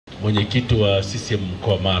mwenyekiti wa CCM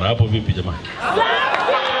mkoa Mara. Hapo vipi jamani?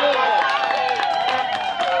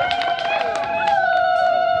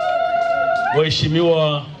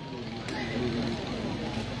 Waheshimiwa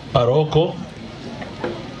paroko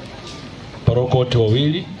wote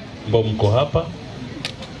wawili ambao mko hapa.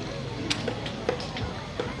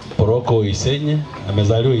 Paroko Isenye,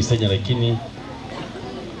 amezaliwa Isenye lakini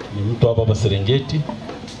ni mtu hapa Serengeti.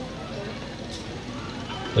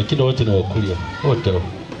 Lakini wote ni wakulia. Wote.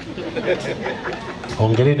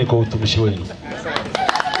 Hongereni kwa utumishi wenu.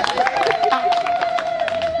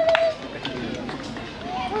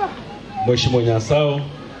 Mheshimiwa Nyasao,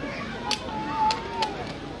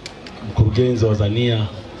 mkurugenzi wa Zania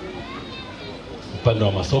upande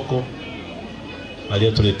wa masoko,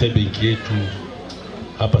 aliyetuletea benki yetu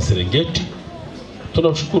hapa Serengeti.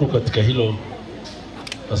 Tunashukuru katika hilo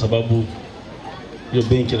kwa sababu hiyo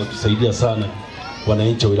benki inatusaidia sana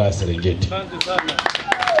wananchi wa wilaya Serengeti. Asante sana.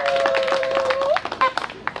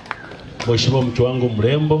 Mheshimiwa mke wangu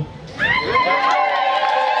mrembo,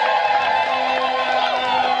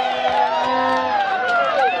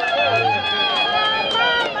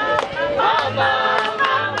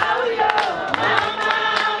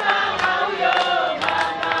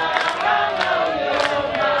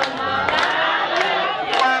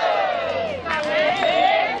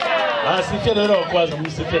 asifiwe na roho kwanza,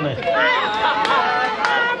 msifiwe naye.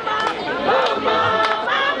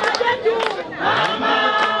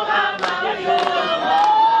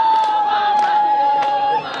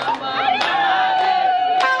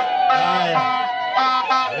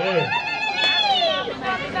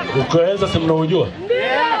 Ukaweza si mnaujua?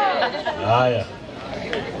 Haya.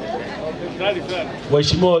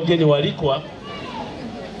 Waheshimiwa wageni walikwa,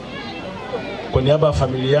 kwa niaba ya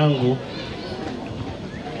familia yangu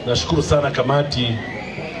nashukuru sana kamati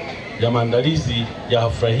ya maandalizi ya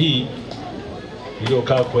hafla hii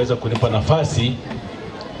iliyokaa kuweza kunipa nafasi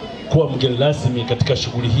kuwa mgeni rasmi katika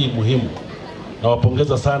shughuli hii muhimu.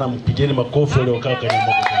 Nawapongeza sana, mpigeni makofi wale wakaa kwenye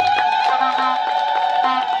mkono.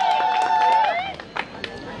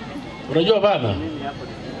 Unajua bana,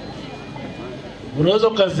 unaweza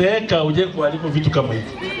ukazeeka uje kualiko vitu kama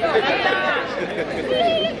hivi.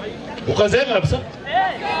 Ukazeeka kabisa.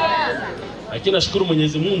 Lakini nashukuru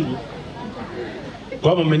Mwenyezi Mungu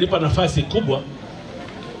kwamba amenipa nafasi kubwa,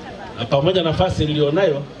 na pamoja nafasi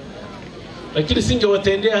nilionayo, lakini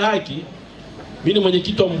singewatendea haki. Mimi ni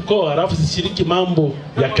mwenyekiti wa mkoa, alafu sishiriki mambo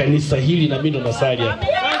ya kanisa hili na mimi ndo nasali hapa.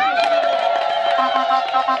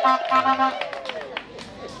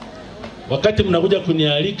 Wakati mnakuja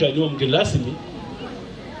kunialika niwe mgeni rasmi,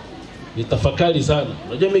 nitafakari sana.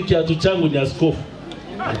 Unajua mimi kiatu changu ni askofu.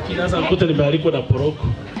 Lakini sasa nikuta nimealikwa na paroko.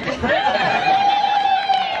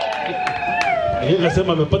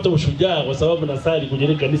 Akasema amepata ushujaa kwa sababu nasali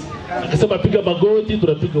kwenye kanisa. Akasema piga magoti,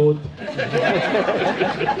 tunapiga wote.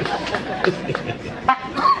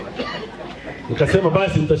 Nikasema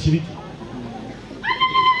basi nitashiriki.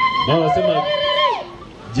 Mama anasema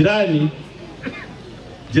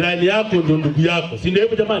jirani yako ndio ndugu yako. Si ndio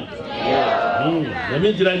hivyo jamani? Na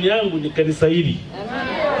mimi jirani yangu ni kanisa hili.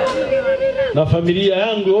 Na familia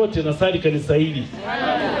yangu yote nasali kanisa hili.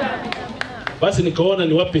 Basi nikaona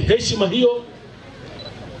niwape heshima hiyo.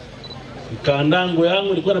 Nikaandaa nguo yangu,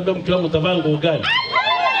 nilikuwa naambia mke wangu utavaa nguo gani?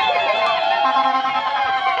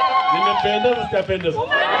 Nimependeza sitapendeza?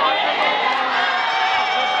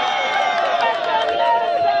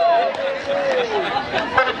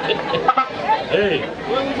 Hey.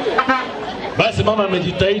 Basi mama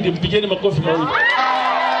amejitahidi, mpigeni makofi mawili.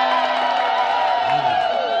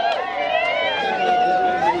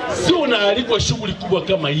 Si unaalikwa shughuli kubwa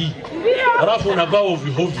kama hii, alafu unavaa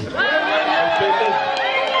ovyo ovyo.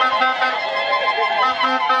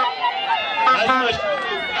 Lazima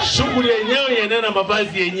shughuli yenyewe iendane na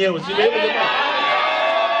mavazi yenyewe, si ndio hivyo jamani?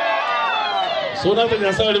 Sio na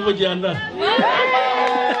vile sawa alivyojiandaa.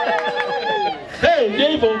 Ndio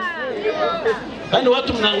hivyo. Yaani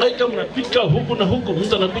watu mnahangaika mnapika huku na huku,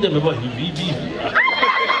 mtu anakuja amevaa hivi.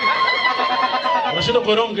 Unashinda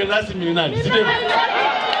kwa roho mgeni rasmi ni nani? Si ndio?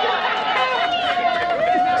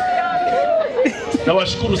 Na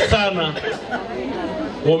washukuru sana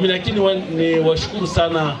waumini, lakini ni washukuru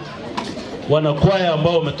sana wanakwaya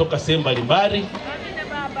ambao wametoka sehemu mbalimbali,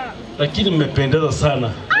 lakini mmependeza sana.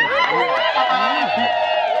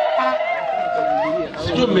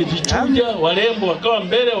 Sijui mmejichuja, warembo wakawa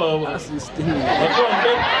mbele wakawa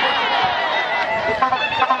mbele.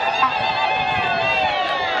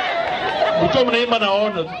 Mkiwa mnaimba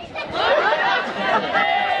naona tu.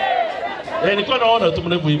 Nilikuwa naona tu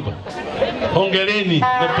mnavyoimba. Hongereni,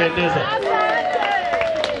 mmependeza.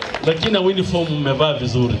 Lakini na uniform mmevaa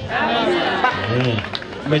vizuri.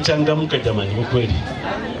 Mmechangamka jamani kwa kweli.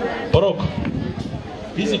 Paroko.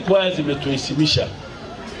 Hizi kwaya zimetuheshimisha.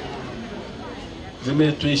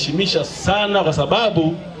 Zimetuheshimisha sana kwa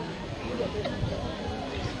sababu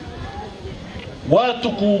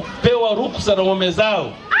watu kupewa ruhusa na waume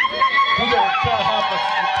zao kuja kukaa hapa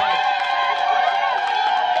siku tatu.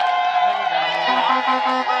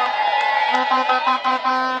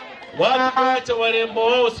 Watu kuacha warembo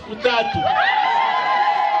wao siku tatu.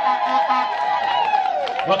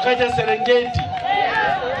 Wakaja Serengeti.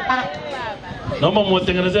 Naomba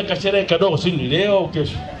mutengenezee kasherehe kadogo, si ni leo au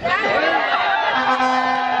kesho.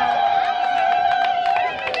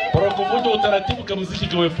 Paroko mmoja utaratibu kama muziki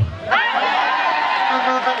kiwepo.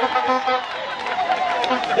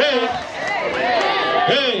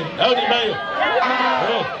 Hey, au ni bayo?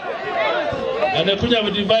 Anakunya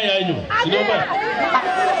mdivai anyu. Sio baya.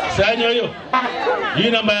 Sanyo hiyo. Hii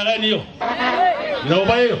namba ya gani hiyo?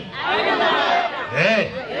 Inaomba hiyo.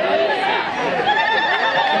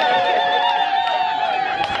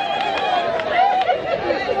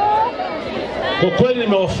 Kwa kweli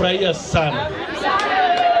nimewafurahia sana.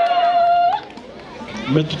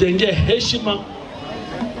 Mmetujengea heshima,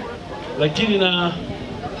 lakini na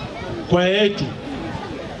kwa yetu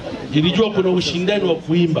nilijua kuna ushindani wa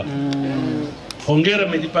kuimba. Hongera,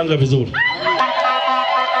 mmejipanga vizuri.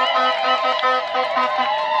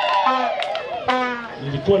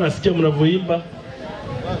 Nilikuwa nasikia mnavyoimba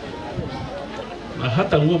na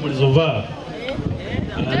hata nguo mlizovaa.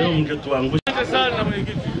 Leo mngetuangusha sana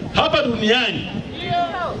mwenyekiti. Hapa duniani.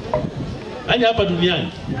 Yaani hapa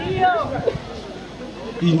duniani.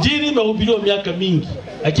 Injili imehubiriwa miaka mingi.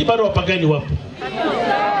 Lakini bado wapagani wapo.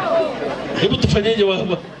 Hebu tufanyeje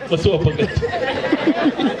wasio wapagani?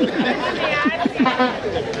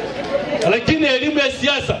 Lakini elimu ya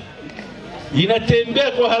siasa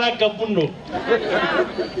inatembea kwa haraka mno.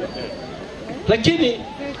 Lakini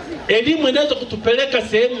elimu inaweza kutupeleka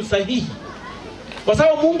sehemu sahihi. Kwa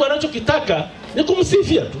sababu Mungu anachokitaka ni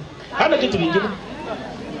kumsifia tu. Hana kitu kingine.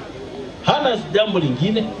 Hana jambo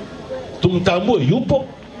lingine. Tumtambue yupo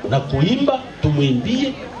na kuimba,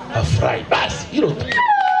 tumuimbie, afurahi. Basi hilo tu.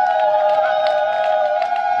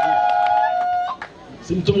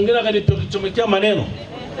 Si mtu mwingine akanichomekea maneno.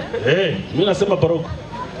 Mimi nasema Paroko.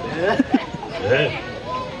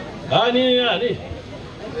 Nini?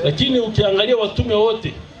 Lakini ukiangalia watume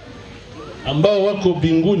wote ambao wako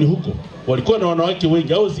mbinguni huko walikuwa na wanawake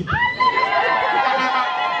wengi au zipo?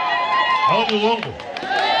 Hao ni uongo.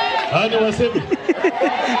 Hao ni wasemi.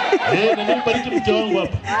 Na mimi bariki mke wangu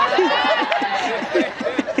hapa.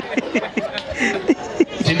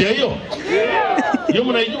 Si ndio hiyo? Hiyo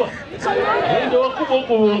mnaijua? Ndio wakubwa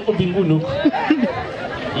huko mbinguni huko.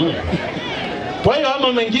 Kwa hiyo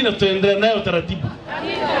ama mengine tuendelee nayo taratibu.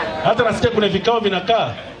 Hata nasikia kuna vikao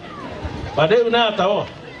vinakaa. Baadaye naye ataoa.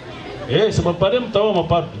 Sababu pale mtaoa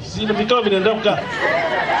mapato. Si vikao vinaendelea kukaa.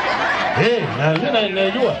 Na mimi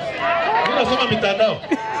najua. Mimi nasoma mitandao.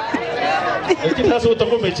 Lakini sasa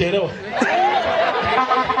utakuwa umechelewa.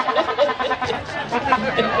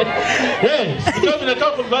 Vikao vinakaa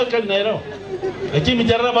kwa mbali kali naelewa. Lakini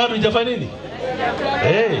mijadala bado haijafanya nini?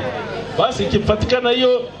 Basi ikipatikana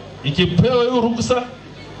hiyo, ikipewa hiyo ruhusa,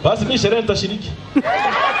 basi mimi sherehe nitashiriki.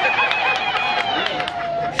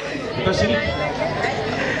 Nitashiriki.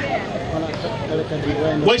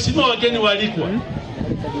 Waheshimiwa wageni waalikwa,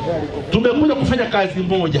 tumekuja kufanya kazi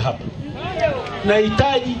moja hapa.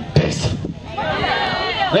 Nahitaji pesa.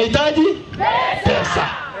 Nahitaji pesa.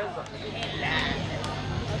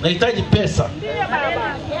 Nahitaji pesa.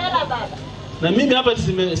 Na mimi hapa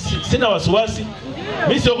sina wasiwasi.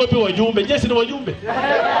 Mimi siogopi wajumbe. Je, sina wajumbe?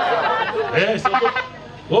 Siogopi.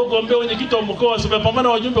 Gombe mwenyekiti wa mkoa umepambana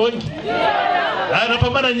wajumbe wengi.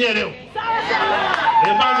 Anapambana nyewe leo.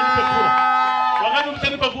 Bado nipe kura. Wakati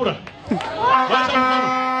mtanipa kura. Wacha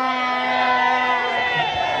mkono.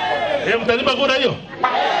 Mtanipa kura hiyo?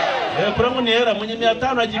 Kura yangu ni hera, mwenye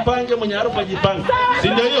 500 ajipange, mwenye 1000 ajipange. Si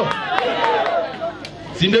ndio hiyo?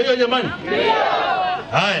 Si ndio hiyo jamani?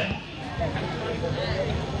 Haya.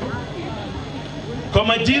 Kwa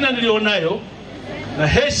majina nilionayo na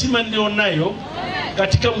heshima nilionayo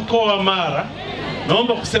katika mkoa wa Mara,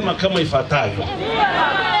 naomba kusema kama ifuatavyo.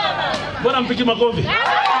 Mbona mpiki makofi?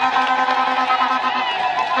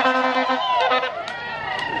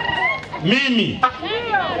 Mimi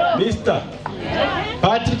Mr.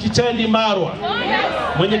 Patrick Chandi Marwa,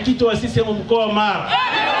 mwenyekiti wa CCM mkoa wa Mara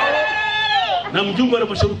na mjumbe wa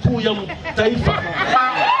halmashauri kuu ya taifa,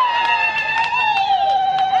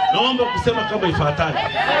 naomba kusema kama ifuatavyo.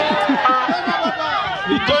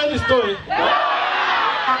 Nitoe story.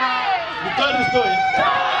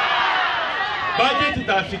 Budget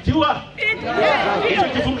itafikiwa? Hicho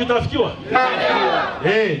kifungu kitafikiwa?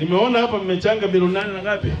 Nimeona hapa mmechanga milioni 8 na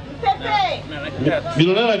ngapi?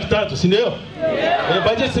 Milioni 8.3, si ndio?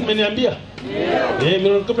 Budget simeniambia?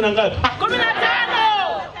 Milioni 10 na ngapi?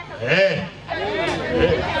 15.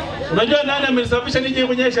 Unajua nani amenisababisha nije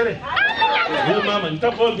kwenye sherehe? Huyo mama,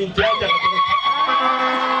 nitakuwa binti yake akatoka.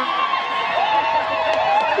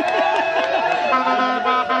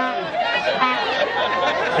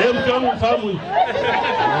 Mke wangu mfahamu huyu.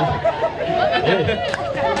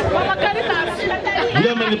 Mama Karita.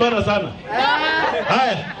 Yeye amenibana sana.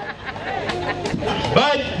 Haya.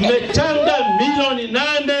 Bali mmechanga milioni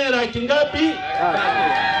 8 laki ngapi?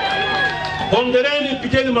 Hongereni,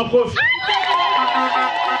 pigeni makofi.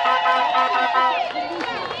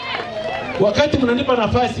 Wakati mnanipa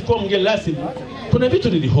nafasi kwa mgeni rasmi, kuna vitu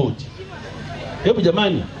nilihoji. Hebu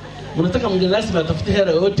jamani, mnataka mgeni rasmi atafute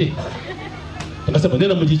hela yote. Akasema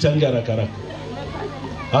nenda mjichangia haraka haraka.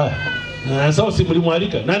 Haya. Na sasa si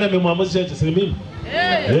mlimwalika. Nani amemwamazisha cha mimi?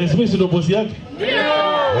 Mimi si ndo bosi yake. Ndio.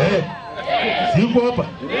 Si yuko hapa?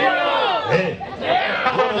 Ndio.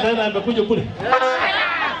 Nani amekuja kule?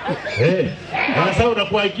 Na sasa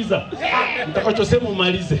unakuagiza. Mtakachosema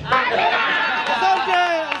umalize.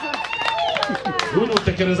 Huyu ni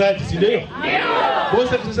utekelezaji, si ndio?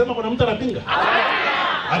 Bosi akisema kuna mtu anapinga?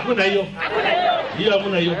 Hakuna hiyo. Hiyo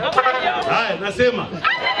hamna hiyo. Haya, nasema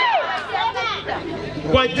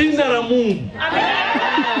kwa jina la Mungu.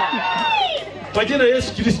 Kwa jina la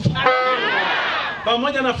Yesu Kristo.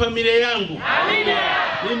 Pamoja na familia yangu.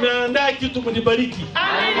 Nimeandaa kitu kunibariki.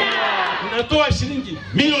 Natoa shilingi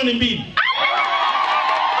milioni 2.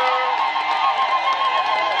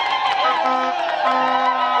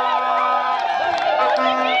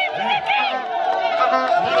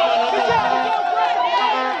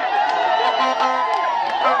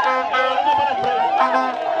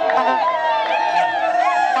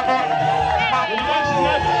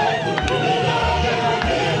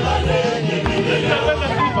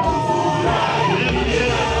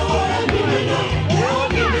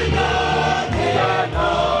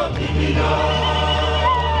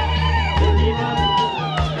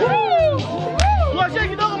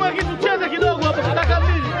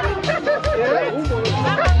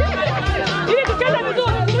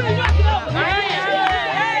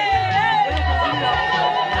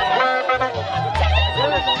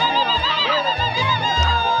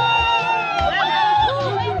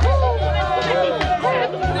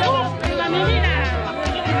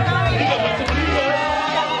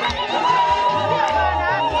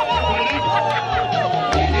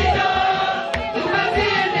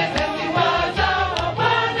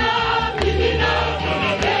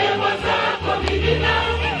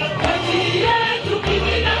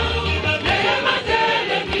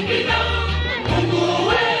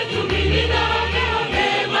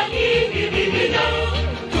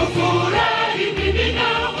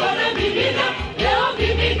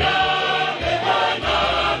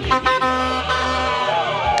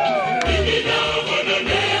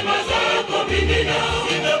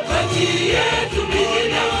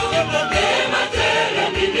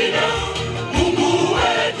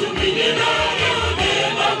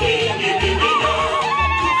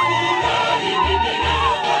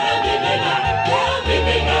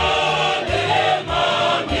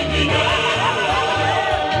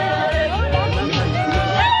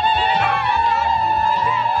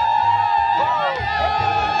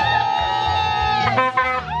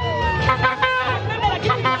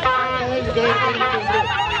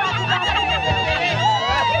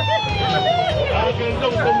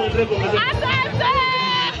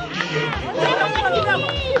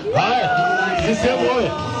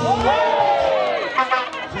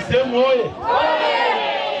 Sisemu oye.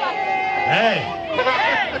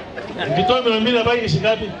 Nikitoa milioni 2 nabaki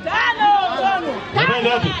shingapi? 5. Nabaki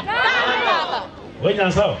ngapi? 5.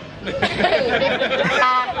 Wewe sawa?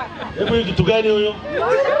 Hebu hiki kitu gani huyo?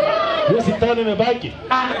 Hiyo 5 imebaki.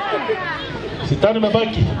 5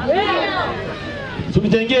 imebaki.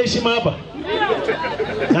 Tumejengea heshima hapa.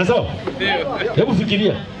 Na sawa? Hebu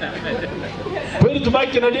fikiria. Kweli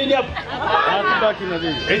tubaki na deni hapa? Tubaki na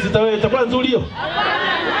deni. Itakuwa nzuri hiyo.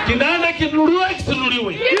 Kinaenda kinunuliwe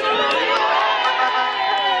kisinunuliwe.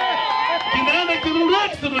 Kinaenda kinunuliwe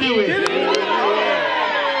kisinunuliwe.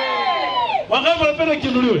 Wangapi wanapenda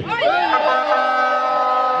kinunuliwe?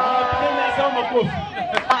 Wanapenda sawa makofi.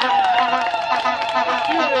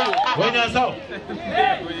 Wewe sawa?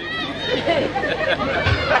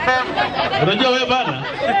 Unajua wewe bana,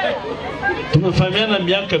 tumefahamiana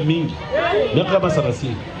miaka mingi, miaka kama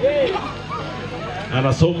 30.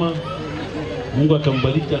 Anasoma, Mungu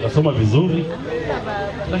akambariki akasoma vizuri.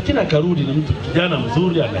 Lakini akarudi ni mtu kijana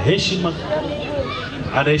mzuri, ana heshima,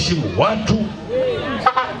 anaheshimu watu,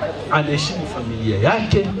 anaheshimu familia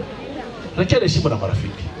yake, lakini anaheshimu na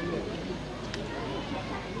marafiki.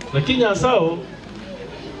 Lakini Nyansao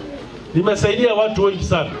nimesaidia watu wengi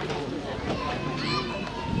sana.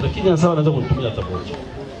 Lakini Nyansao anaweza kunitumia hata moja.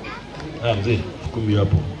 Mzee, 10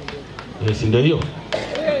 hapo. Si ndio hiyo?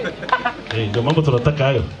 Ndio mambo tunataka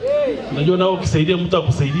hayo. Unajua nao ukisaidia mtu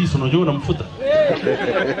akusaidii, unajua unamfuta.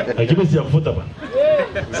 Lakini si yakufuta bwana.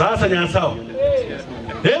 Sasa Nyansao,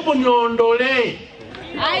 hebu niondolee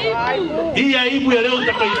aibu. Hii aibu ya leo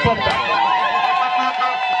nitakaipata.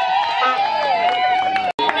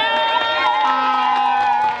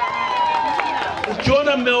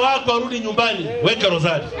 Ukiona mume wako arudi nyumbani, weka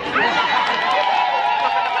rozari.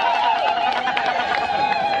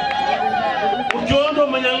 Ukiona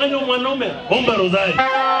manyang'anyo mwanaume, omba rozari.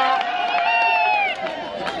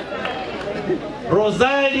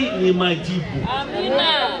 Rozari ni majibu.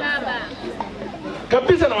 Amina.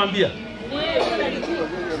 Kabisa namwambia.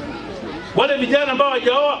 Wale vijana ambao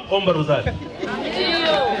hawajaoa, omba rozari.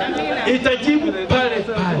 Itajibu pale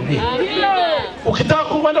pale. Ukitaka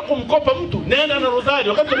kwenda kumkopa mtu, nenda na rozari.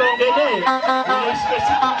 Wakati unaongea naye,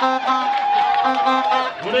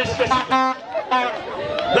 unashika.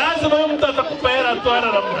 Lazima huyo mtu atakupa hela tu, hana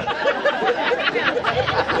namna.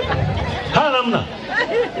 Hana namna.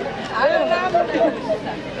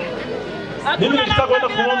 Mimi nikitaka kwenda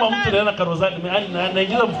kumwomba mtu naenda karozari,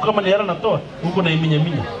 naingiza mfuko kama ni hela natoa, huko naiminya.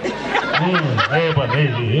 Bwana,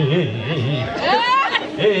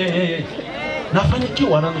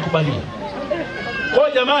 nafanikiwa, ananikubalia.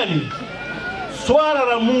 Kwa jamani, swala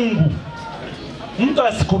la Mungu, mtu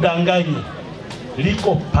asikudanganye,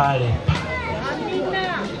 liko pale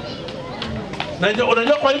pale. Na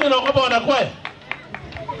unajua kwa nini naogopa Wanakwaya?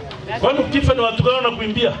 Kwani ukifa ni watu gani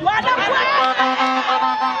wanakuimbia?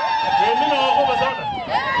 Mimi naogopa sana.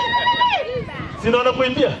 Sina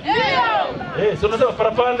wanakuimbia? Si unasema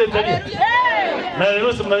parapanda Italia. Na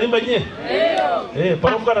leo si mnaimba nyie?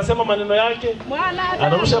 Paroko anasema maneno yake,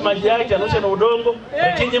 anarusha maji yake, anarusha na udongo,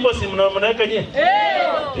 lakini nyimbo si mnaweka nyie?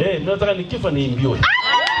 Mimi nataka nikifa niimbiwe.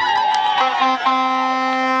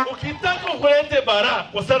 Ukitaka kulete bara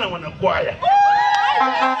kwa sana Wanakwaya.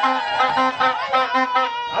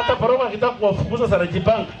 Hata Paroko akitaka kuwafukuza sana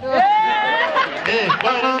jipanga.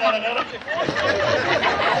 Bwana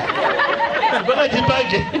Baka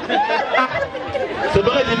jipange.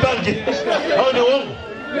 Baka jipange. Hao ni uongo.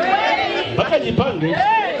 Baka jipange.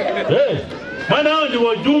 Maana hao ni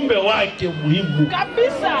wajumbe wake muhimu.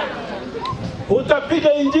 Kabisa.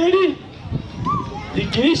 Utapiga injili,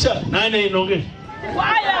 ikiisha nani inongee?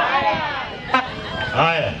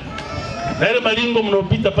 Haya. Na ile malingo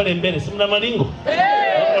mnaopita pale mbele, si mna malingo?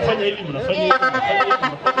 Mnafanya hivi, mnafanya hivi.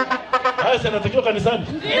 Haya sasa natakiwa kanisani.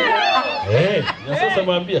 Ndio. Na sasa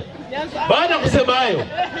mwambia. Baada kusema hayo,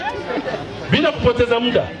 bila kupoteza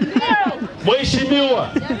muda, mheshimiwa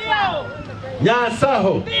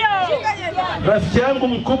Nyansao, rafiki yangu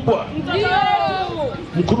mkubwa,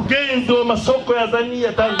 mkurugenzi wa masoko ya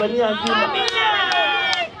Tanzania nzima,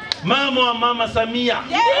 mama wa Mama Samia,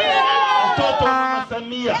 mtoto wa Mama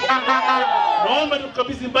Samia, naomba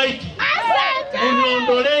nikukabidhi maiki,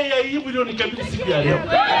 uniondolee aibu iliyonikabili siku ya leo.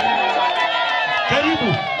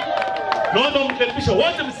 Karibu. Naomba mkaribishe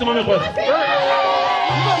wote, msimame kwanza.